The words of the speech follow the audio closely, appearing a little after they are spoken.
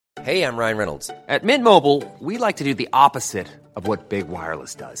Hey, I'm Ryan Reynolds. At Mint Mobile, we like to do the opposite of what Big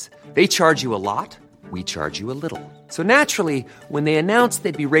Wireless does. They charge you a lot, we charge you a little. So naturally, when they announced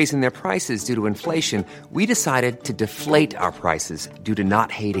they'd be raising their prices due to inflation, we decided to deflate our prices due to not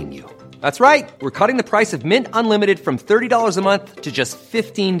hating you. That's right. We're cutting the price of Mint Unlimited from $30 a month to just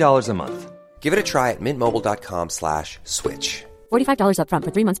 $15 a month. Give it a try at mintmobile.com/switch. $45 up front for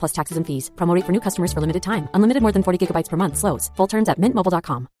 3 months plus taxes and fees. Promo rate for new customers for limited time. Unlimited more than 40 gigabytes per month. Slows full terms at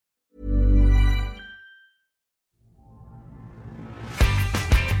mintmobile.com.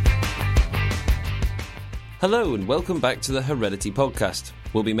 Hello and welcome back to the Heredity podcast.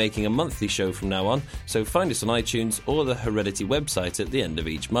 We'll be making a monthly show from now on, so find us on iTunes or the Heredity website at the end of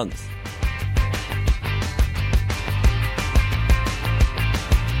each month.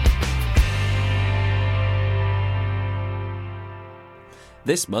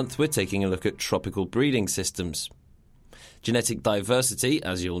 This month we're taking a look at tropical breeding systems. Genetic diversity,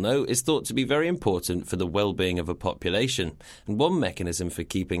 as you'll know, is thought to be very important for the well-being of a population, and one mechanism for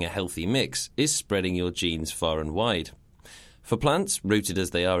keeping a healthy mix is spreading your genes far and wide. For plants, rooted as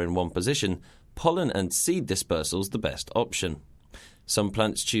they are in one position, pollen and seed dispersal's the best option. Some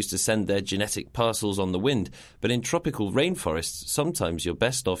plants choose to send their genetic parcels on the wind, but in tropical rainforests, sometimes you're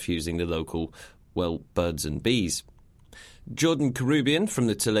best off using the local, birds and bees. Jordan Karoubian from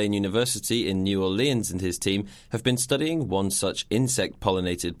the Tulane University in New Orleans and his team have been studying one such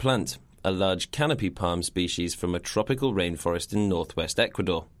insect-pollinated plant, a large canopy palm species from a tropical rainforest in northwest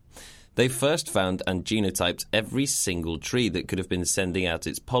Ecuador. They first found and genotyped every single tree that could have been sending out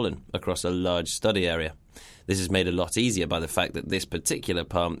its pollen across a large study area. This is made a lot easier by the fact that this particular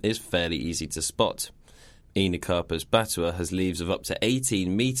palm is fairly easy to spot. Enocarpus batua has leaves of up to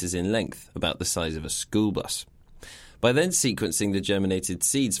 18 metres in length, about the size of a school bus. By then sequencing the germinated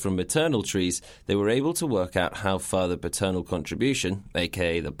seeds from maternal trees, they were able to work out how far the paternal contribution,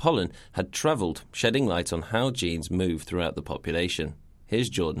 aka the pollen, had travelled, shedding light on how genes move throughout the population. Here's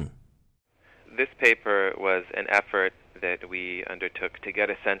Jordan. This paper was an effort that we undertook to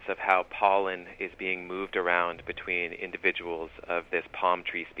get a sense of how pollen is being moved around between individuals of this palm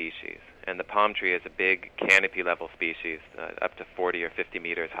tree species. And the palm tree is a big canopy-level species, up to 40 or 50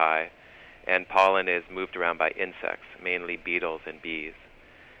 meters high. And pollen is moved around by insects, mainly beetles and bees.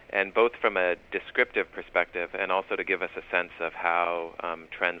 And both from a descriptive perspective and also to give us a sense of how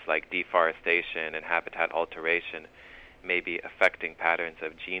trends like deforestation and habitat alteration may be affecting patterns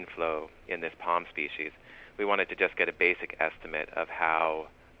of gene flow in this palm species, we wanted to just get a basic estimate of how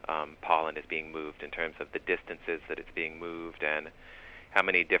pollen is being moved in terms of the distances that it's being moved and how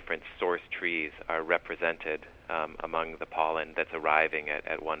many different source trees are represented among the pollen that's arriving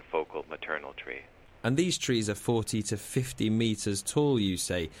at one focal maternal tree. And these trees are 40 to 50 metres tall, you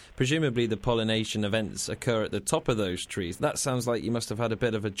say. Presumably the pollination events occur at the top of those trees. That sounds like you must have had a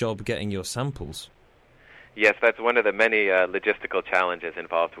bit of a job getting your samples. Yes, that's one of the many logistical challenges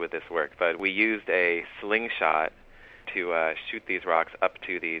involved with this work. But we used a slingshot to shoot these rocks up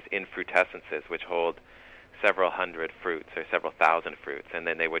to these infrutescences, which hold several hundred fruits or several thousand fruits, and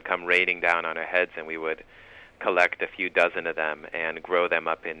then they would come raining down on our heads, and we would collect a few dozen of them and grow them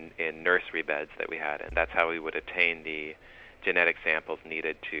up in nursery beds that we had, and that's how we would obtain the genetic samples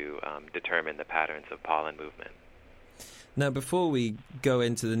needed to determine the patterns of pollen movement. Now, before we go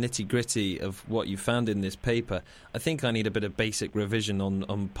into the nitty-gritty of what you found in this paper, I think I need a bit of basic revision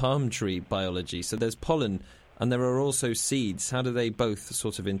on palm tree biology. So there's pollen, and there are also seeds. How do they both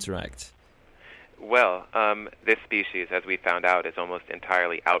sort of interact? Well, this species, as we found out, is almost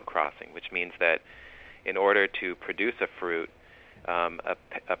entirely outcrossing, which means that in order to produce a fruit, a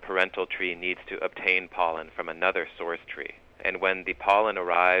parental tree needs to obtain pollen from another source tree. And when the pollen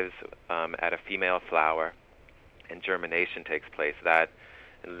arrives at a female flower and germination takes place, that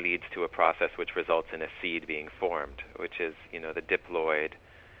leads to a process which results in a seed being formed, which is, the diploid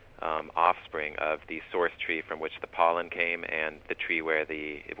offspring of the source tree from which the pollen came and the tree where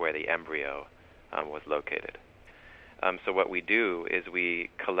the embryo was located. So what we do is we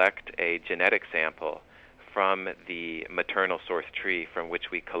collect a genetic sample from the maternal source tree from which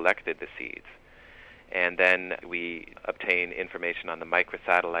we collected the seeds. And then we obtain information on the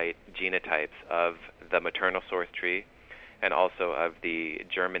microsatellite genotypes of the maternal source tree and also of the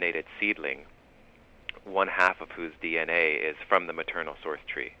germinated seedling, one half of whose DNA is from the maternal source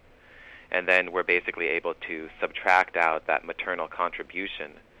tree. And then we're basically able to subtract out that maternal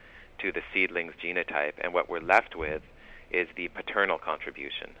contribution to the seedling's genotype, and what we're left with is the paternal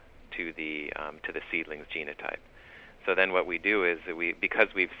contribution to the seedling's genotype. So then what we do is because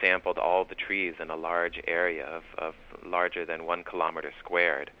we've sampled all the trees in a large area of larger than 1 kilometer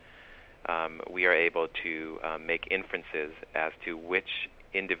squared, we are able to make inferences as to which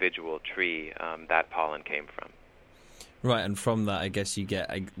individual tree that pollen came from. Right, and from that, I guess you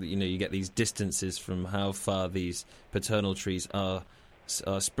get these distances from how far these paternal trees are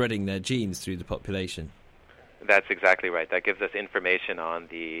spreading their genes through the population. That's exactly right. That gives us information on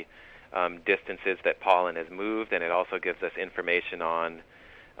the distances that pollen has moved, and it also gives us information on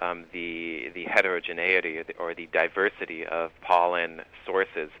the heterogeneity or the diversity of pollen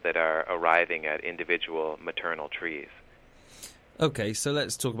sources that are arriving at individual maternal trees. Okay, so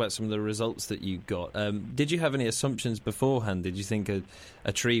let's talk about some of the results that you got. Did you have any assumptions beforehand? Did you think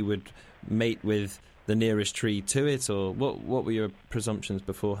a tree would mate with the nearest tree to it, or what were your presumptions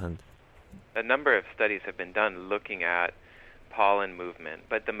beforehand? A number of studies have been done looking at pollen movement,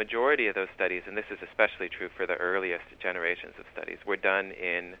 but the majority of those studies, and this is especially true for the earliest generations of studies, were done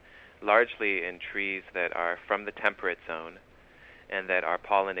largely in trees that are from the temperate zone and that are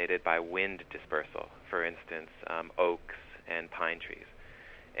pollinated by wind dispersal, for instance, oaks and pine trees.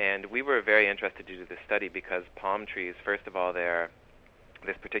 And we were very interested to do this study because palm trees, first of all,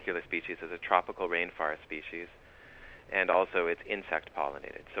 this particular species is a tropical rainforest species, and also it's insect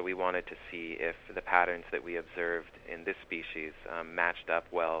pollinated. So we wanted to see if the patterns that we observed in this species matched up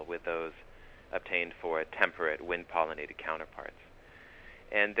well with those obtained for temperate wind-pollinated counterparts.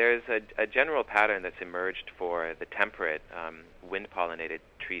 And there's a general pattern that's emerged for the temperate wind-pollinated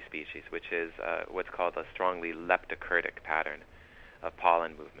tree species, which is what's called a strongly leptokurtic pattern of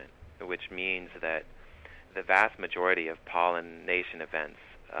pollen movement, which means that the vast majority of pollination events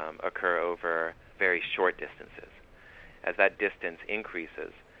occur over very short distances. As that distance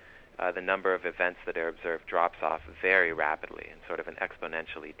increases, the number of events that are observed drops off very rapidly in sort of an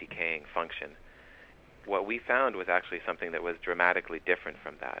exponentially decaying function. What we found was actually something that was dramatically different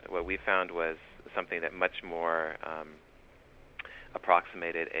from that. What we found was something that much more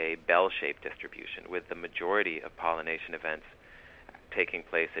approximated a bell-shaped distribution, with the majority of pollination events taking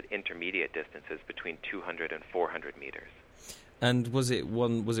place at intermediate distances between 200 and 400 meters. And was it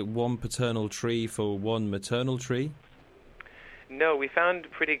one paternal tree for one maternal tree? No, we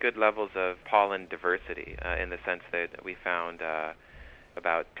found pretty good levels of pollen diversity in the sense that we found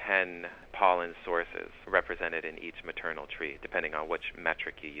about 10 pollen sources represented in each maternal tree, depending on which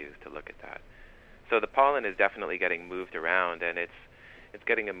metric you use to look at that. So the pollen is definitely getting moved around, and it's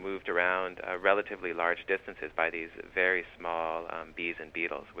getting moved around relatively large distances by these very small bees and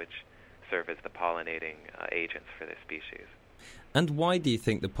beetles, which serve as the pollinating agents for this species. And why do you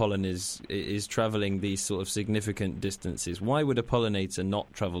think the pollen is travelling these sort of significant distances? Why would a pollinator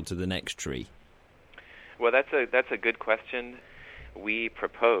not travel to the next tree? Well, that's a good question. We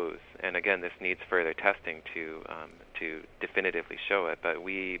propose, and again, this needs further testing to definitively show it, but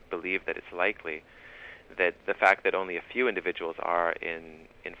we believe that it's likely that the fact that only a few individuals are in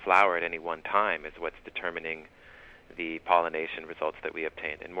flower at any one time is what's determining the pollination results that we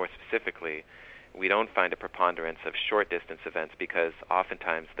obtained. And more specifically, we don't find a preponderance of short-distance events because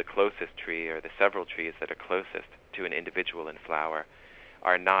oftentimes the closest tree or the several trees that are closest to an individual in flower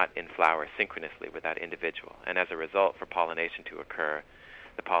are not in flower synchronously with that individual. And as a result, for pollination to occur,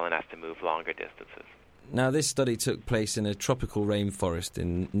 the pollen has to move longer distances. Now, this study took place in a tropical rainforest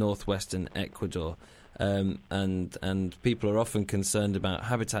in northwestern Ecuador, and people are often concerned about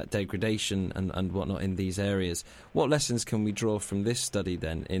habitat degradation and whatnot in these areas. What lessons can we draw from this study,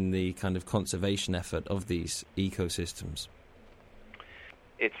 then, in the kind of conservation effort of these ecosystems?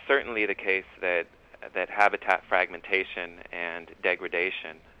 It's certainly the case that habitat fragmentation and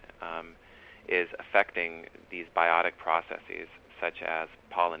degradation is affecting these biotic processes, such as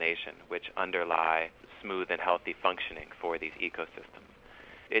pollination, which underlie smooth and healthy functioning for these ecosystems.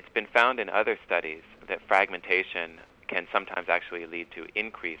 It's been found in other studies that fragmentation can sometimes actually lead to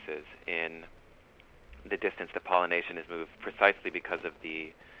increases in the distance that pollination is moved, precisely because of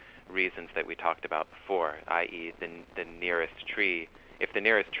the reasons that we talked about before, i.e. the nearest tree. If the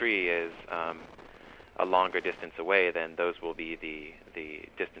nearest tree is a longer distance away, then those will be the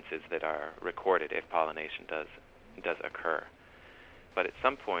distances that are recorded if pollination does occur. But at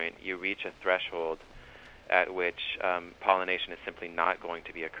some point, you reach a threshold at which pollination is simply not going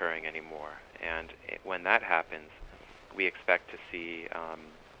to be occurring anymore. And when that happens, we expect to see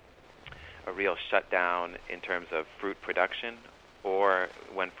a real shutdown in terms of fruit production, or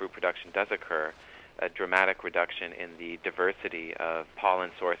when fruit production does occur, a dramatic reduction in the diversity of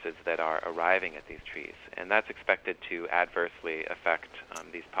pollen sources that are arriving at these trees. And that's expected to adversely affect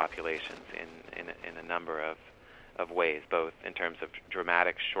these populations in a number of ways, both in terms of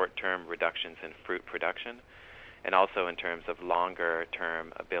dramatic short-term reductions in fruit production and also in terms of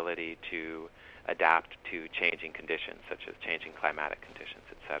longer-term ability to adapt to changing conditions, such as changing climatic conditions,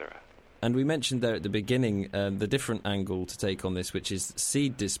 etc. And we mentioned there at the beginning the different angle to take on this, which is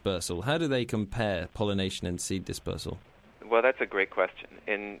seed dispersal. How do they compare, pollination and seed dispersal? Well, that's a great question.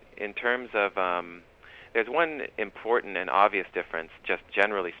 In terms of, there's one important and obvious difference, just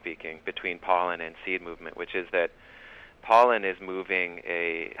generally speaking, between pollen and seed movement, which is that pollen is moving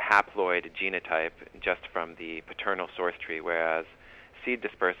a haploid genotype just from the paternal source tree, whereas seed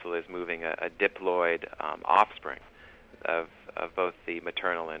dispersal is moving a diploid offspring of both the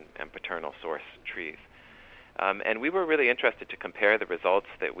maternal and paternal source trees. And we were really interested to compare the results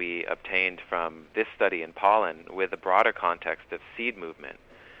that we obtained from this study in pollen with a broader context of seed movement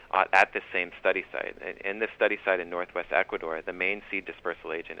at this same study site. In this study site in northwest Ecuador, the main seed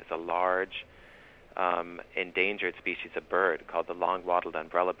dispersal agent is a large endangered species of bird called the long-wattled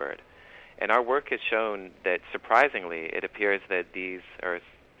umbrella bird. And our work has shown that surprisingly, it appears that these, or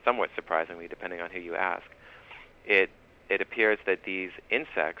somewhat surprisingly, depending on who you ask, it appears that these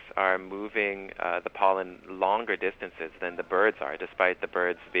insects are moving the pollen longer distances than the birds are, despite the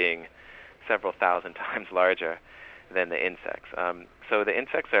birds being several thousand times larger than the insects. So the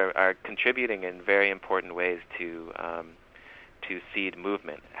insects are contributing in very important ways to seed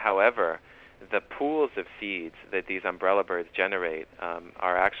movement. However, the pools of seeds that these umbrella birds generate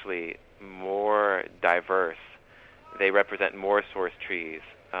are actually more diverse. They represent more source trees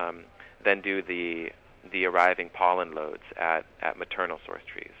than do the arriving pollen loads at maternal source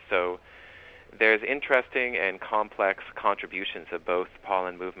trees. So there's interesting and complex contributions of both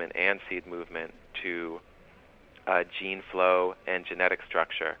pollen movement and seed movement to gene flow and genetic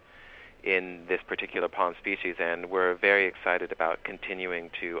structure in this particular palm species, and we're very excited about continuing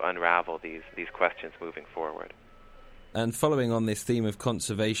to unravel these questions moving forward. And following on this theme of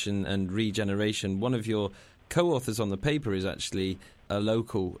conservation and regeneration, one of your co-authors on the paper is actually a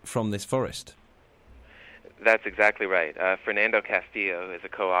local from this forest. That's exactly right. Fernando Castillo is a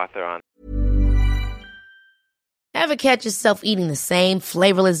co-author on... Ever catch yourself eating the same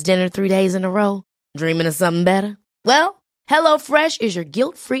flavorless dinner 3 days in a row? Dreaming of something better? Well, HelloFresh is your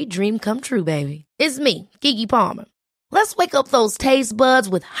guilt-free dream come true, baby. It's me, Keke Palmer. Let's wake up those taste buds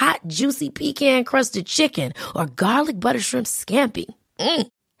with hot, juicy pecan-crusted chicken or garlic butter shrimp scampi.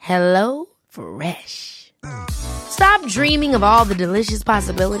 Hello Fresh. Stop dreaming of all the delicious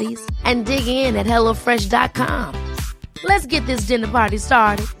possibilities and dig in at HelloFresh.com. Let's get this dinner party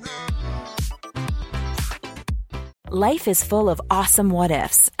started. Life is full of awesome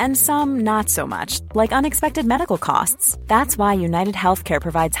what-ifs, and some not so much, like unexpected medical costs. That's why United Healthcare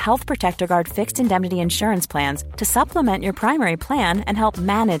provides Health Protector Guard fixed indemnity insurance plans to supplement your primary plan and help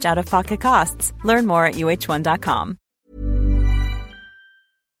manage out-of-pocket costs. Learn more at UH1.com.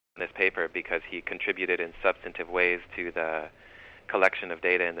 This paper because he contributed in substantive ways to the collection of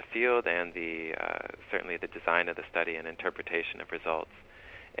data in the field and certainly the design of the study and interpretation of results.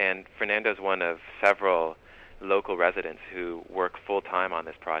 And Fernando's one of several local residents who work full-time on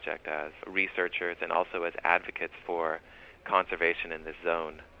this project as researchers and also as advocates for conservation in this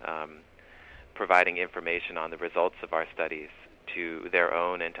zone, providing information on the results of our studies to their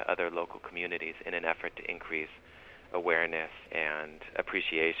own and to other local communities in an effort to increase awareness and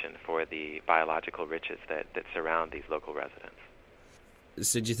appreciation for the biological riches that surround these local residents.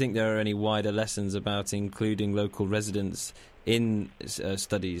 So do you think there are any wider lessons about including local residents in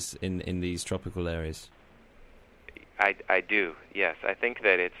studies in these tropical areas? I do, yes. I think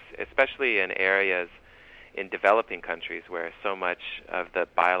that it's, especially in areas in developing countries where so much of the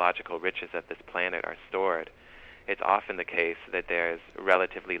biological riches of this planet are stored, it's often the case that there's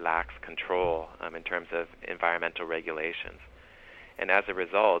relatively lax control in terms of environmental regulations. And as a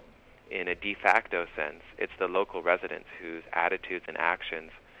result, in a de facto sense, it's the local residents whose attitudes and actions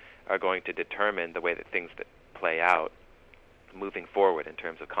are going to determine the way that things that play out moving forward in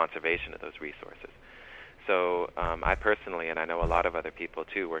terms of conservation of those resources. So I personally, and I know a lot of other people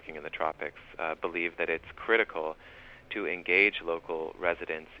too working in the tropics, believe that it's critical to engage local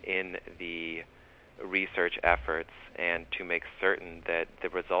residents in the research efforts and to make certain that the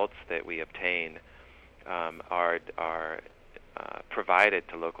results that we obtain are provided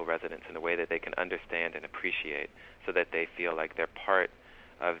to local residents in a way that they can understand and appreciate, so that they feel like they're part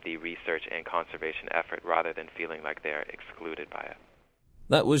of the research and conservation effort rather than feeling like they're excluded by it.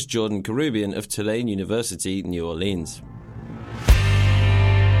 That was Jordan Karoubian of Tulane University, New Orleans.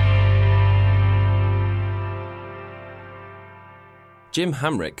 Jim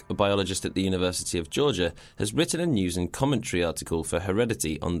Hamrick, a biologist at the University of Georgia, has written a news and commentary article for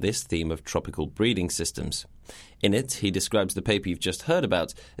Heredity on this theme of tropical breeding systems. In it, he describes the paper you've just heard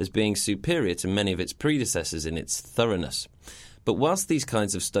about as being superior to many of its predecessors in its thoroughness. But whilst these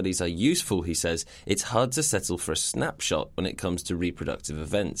kinds of studies are useful, he says, it's hard to settle for a snapshot when it comes to reproductive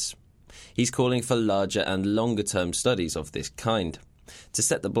events. He's calling for larger and longer-term studies of this kind. To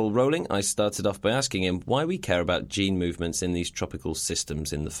set the ball rolling, I started off by asking him why we care about gene movements in these tropical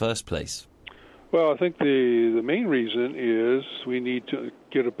systems in the first place. Well, I think the main reason is we need to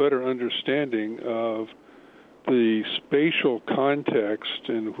get a better understanding of the spatial context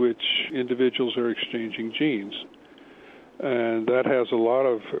in which individuals are exchanging genes. And that has a lot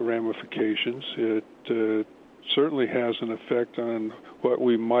of ramifications. It certainly has an effect on what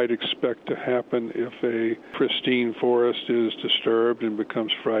we might expect to happen if a pristine forest is disturbed and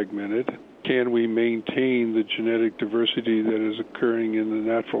becomes fragmented. Can we maintain the genetic diversity that is occurring in the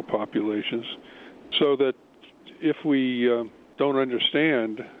natural populations? So that if we don't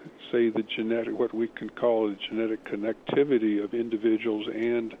understand, say, the genetic, what we can call the genetic connectivity of individuals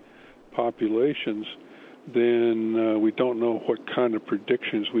and populations, then we don't know what kind of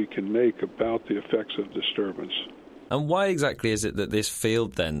predictions we can make about the effects of disturbance. And why exactly is it that this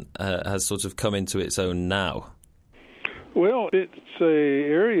field then has sort of come into its own now? Well, it's an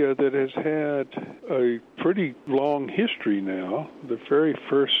area that has had a pretty long history now. The very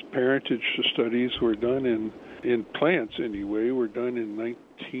first parentage studies were done in plants anyway, were done in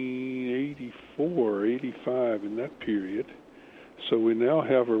 1984, 85, in that period. So we now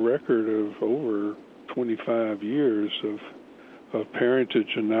have a record of over 25 years of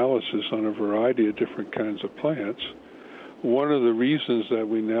parentage analysis on a variety of different kinds of plants. One of the reasons that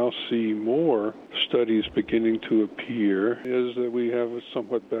we now see more studies beginning to appear is that we have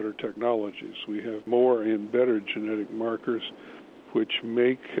somewhat better technologies. We have more and better genetic markers which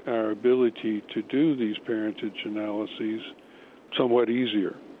make our ability to do these parentage analyses somewhat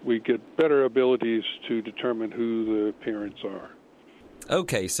easier. We get better abilities to determine who the parents are.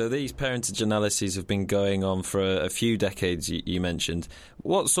 Okay, so these parentage analyses have been going on for a few decades, you mentioned.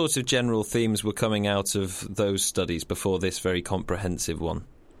 What sort of general themes were coming out of those studies before this very comprehensive one?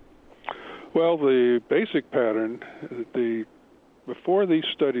 Well, the basic pattern, before these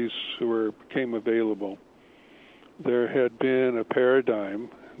studies became available, there had been a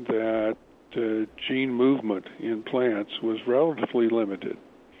paradigm that gene movement in plants was relatively limited.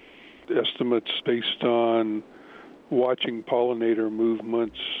 Estimates based on watching pollinator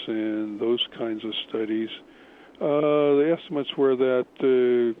movements and those kinds of studies, the estimates were that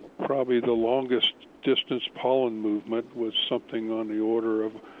probably the longest distance pollen movement was something on the order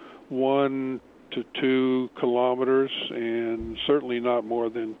of 1 to 2 kilometers and certainly not more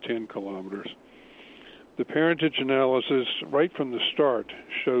than 10 kilometers. The parentage analysis right from the start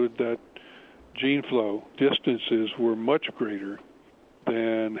showed that gene flow distances were much greater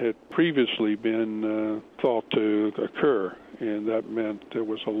than had previously been thought to occur, and that meant there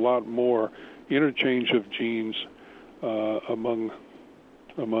was a lot more interchange of genes among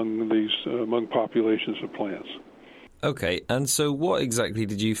populations of plants. Okay, and so what exactly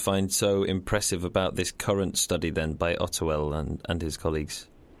did you find so impressive about this current study then by Ottewell and his colleagues?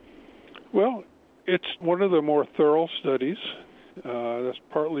 Well, it's one of the more thorough studies. That's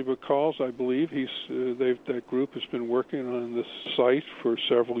partly because I believe that group has been working on this site for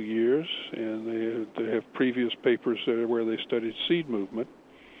several years, and they have previous papers where they studied seed movement,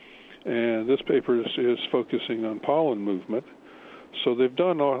 and this paper is focusing on pollen movement. So they've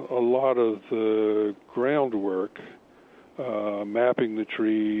done a lot of the groundwork, mapping the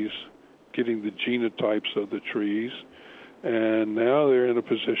trees, getting the genotypes of the trees, and now they're in a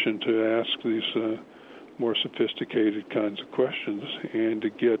position to ask these more sophisticated kinds of questions and to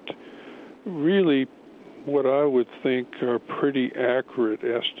get really what I would think are pretty accurate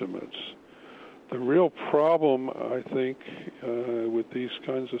estimates. The real problem, I think, with these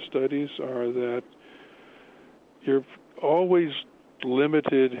kinds of studies are that you're always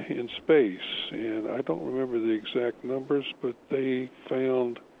limited in space, and I don't remember the exact numbers, but they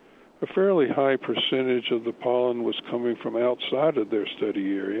found a fairly high percentage of the pollen was coming from outside of their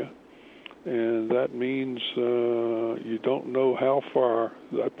study area. And that means you don't know how far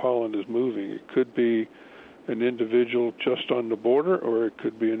that pollen is moving. It could be an individual just on the border, or it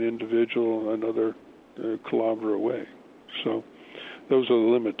could be an individual another kilometer away. So those are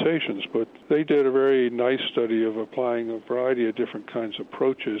the limitations. But they did a very nice study of applying a variety of different kinds of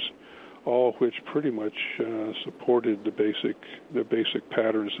approaches, all of which pretty much supported the basic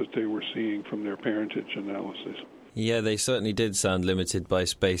patterns that they were seeing from their parentage analysis. Yeah, they certainly did sound limited by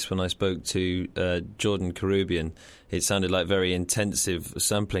space. When I spoke to Jordan Karubian, it sounded like very intensive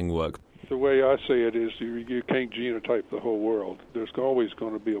sampling work. The way I say it is you can't genotype the whole world. There's always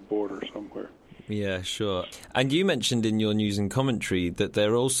going to be a border somewhere. Yeah, sure. And you mentioned in your news and commentary that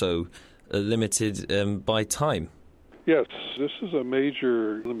they're also limited by time. Yes, this is a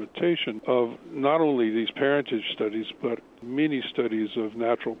major limitation of not only these parentage studies, but many studies of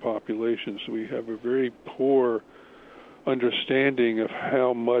natural populations. We have a very poor understanding of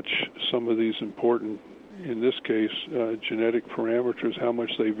how much some of these important, in this case, genetic parameters, how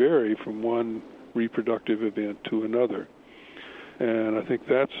much they vary from one reproductive event to another. And I think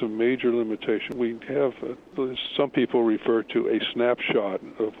that's a major limitation. We have, some people refer to a snapshot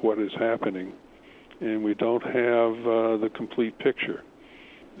of what is happening, and we don't have the complete picture.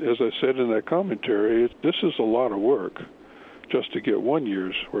 As I said in that commentary, this is a lot of work just to get 1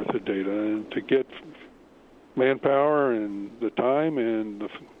 year's worth of data, and to get manpower and the time and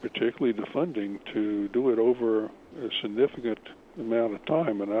particularly the funding to do it over a significant amount of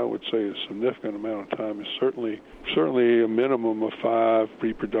time. And I would say a significant amount of time is certainly a minimum of 5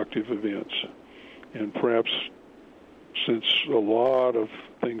 reproductive events. And perhaps, since a lot of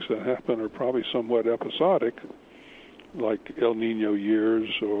things that happen are probably somewhat episodic, like El Nino years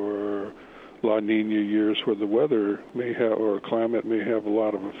or La Nina years, where the weather may have, or climate may have a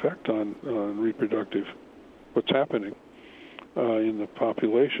lot of effect on reproductive, what's happening in the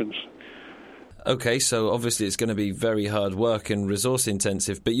populations. Okay, so obviously it's going to be very hard work and resource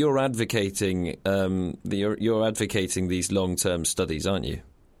intensive, but you're advocating you're advocating these long-term studies, aren't you?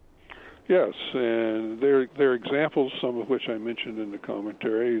 Yes, and there are examples, some of which I mentioned in the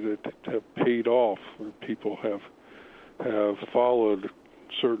commentary, that have paid off, where people have followed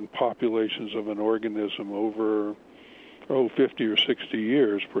certain populations of an organism over 50 or 60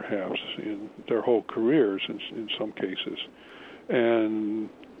 years, perhaps, in their whole careers in some cases. And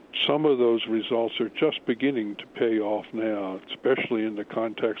some of those results are just beginning to pay off now, especially in the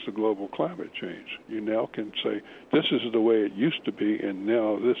context of global climate change. You now can say, this is the way it used to be, and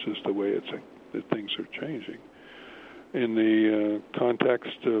now this is the way that things are changing. In the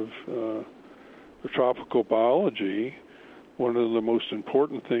context of tropical biology, one of the most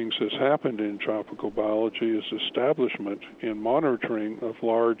important things that's happened in tropical biology is establishment and monitoring of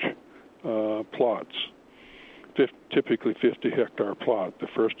large plots, typically 50-hectare plot, the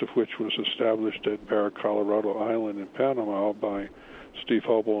first of which was established at Barra Colorado Island in Panama by Steve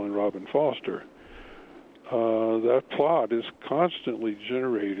Hubble and Robin Foster. That plot is constantly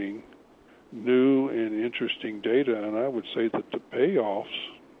generating new and interesting data, and I would say that the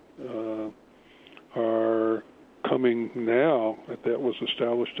payoffs are coming now. That was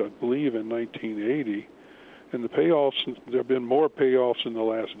established, I believe, in 1980, and the payoffs, there have been more payoffs in the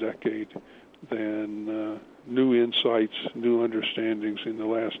last decade than new insights, new understandings in the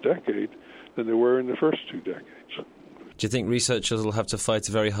last decade than there were in the first 2 decades. Do you think researchers will have to fight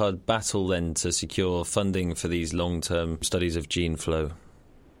a very hard battle then to secure funding for these long-term studies of gene flow?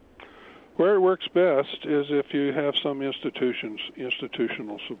 Where it works best is if you have some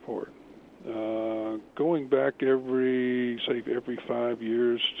institutional support. Going back every 5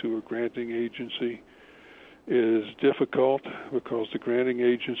 years to a granting agency is difficult, because the granting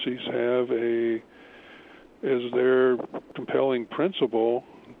agencies have as their compelling principle,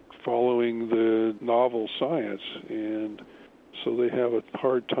 following the novel science, and so they have a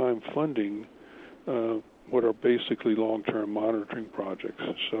hard time funding what are basically long-term monitoring projects.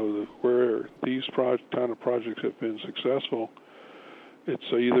 So where these kind of projects have been successful,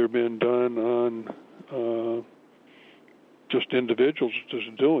 it's either been done on just individuals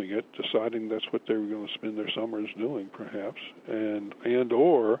just doing it, deciding that's what they were going to spend their summers doing, perhaps, and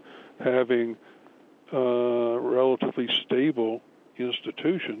or having relatively stable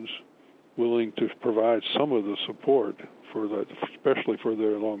institutions willing to provide some of the support for that, especially for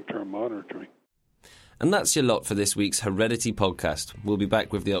their long-term monitoring. And that's your lot for this week's Heredity podcast. We'll be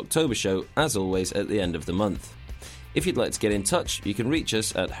back with the October show, as always, at the end of the month. If you'd like to get in touch, you can reach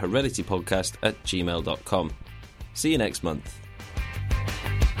us at hereditypodcast@gmail.com. See you next month.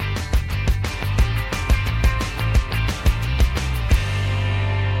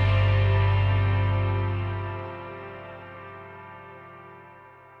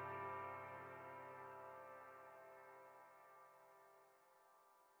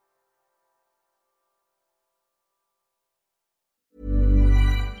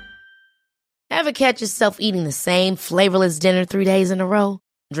 Ever catch yourself eating the same flavorless dinner 3 days in a row?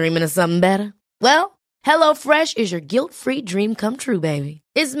 Dreaming of something better? Well, HelloFresh is your guilt-free dream come true, baby.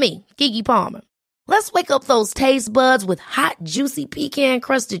 It's me, Keke Palmer. Let's wake up those taste buds with hot, juicy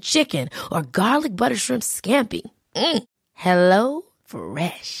pecan-crusted chicken or garlic butter shrimp scampi. Hello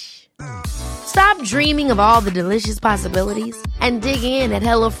Fresh. Stop dreaming of all the delicious possibilities and dig in at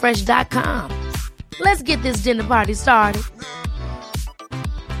HelloFresh.com. Let's get this dinner party started.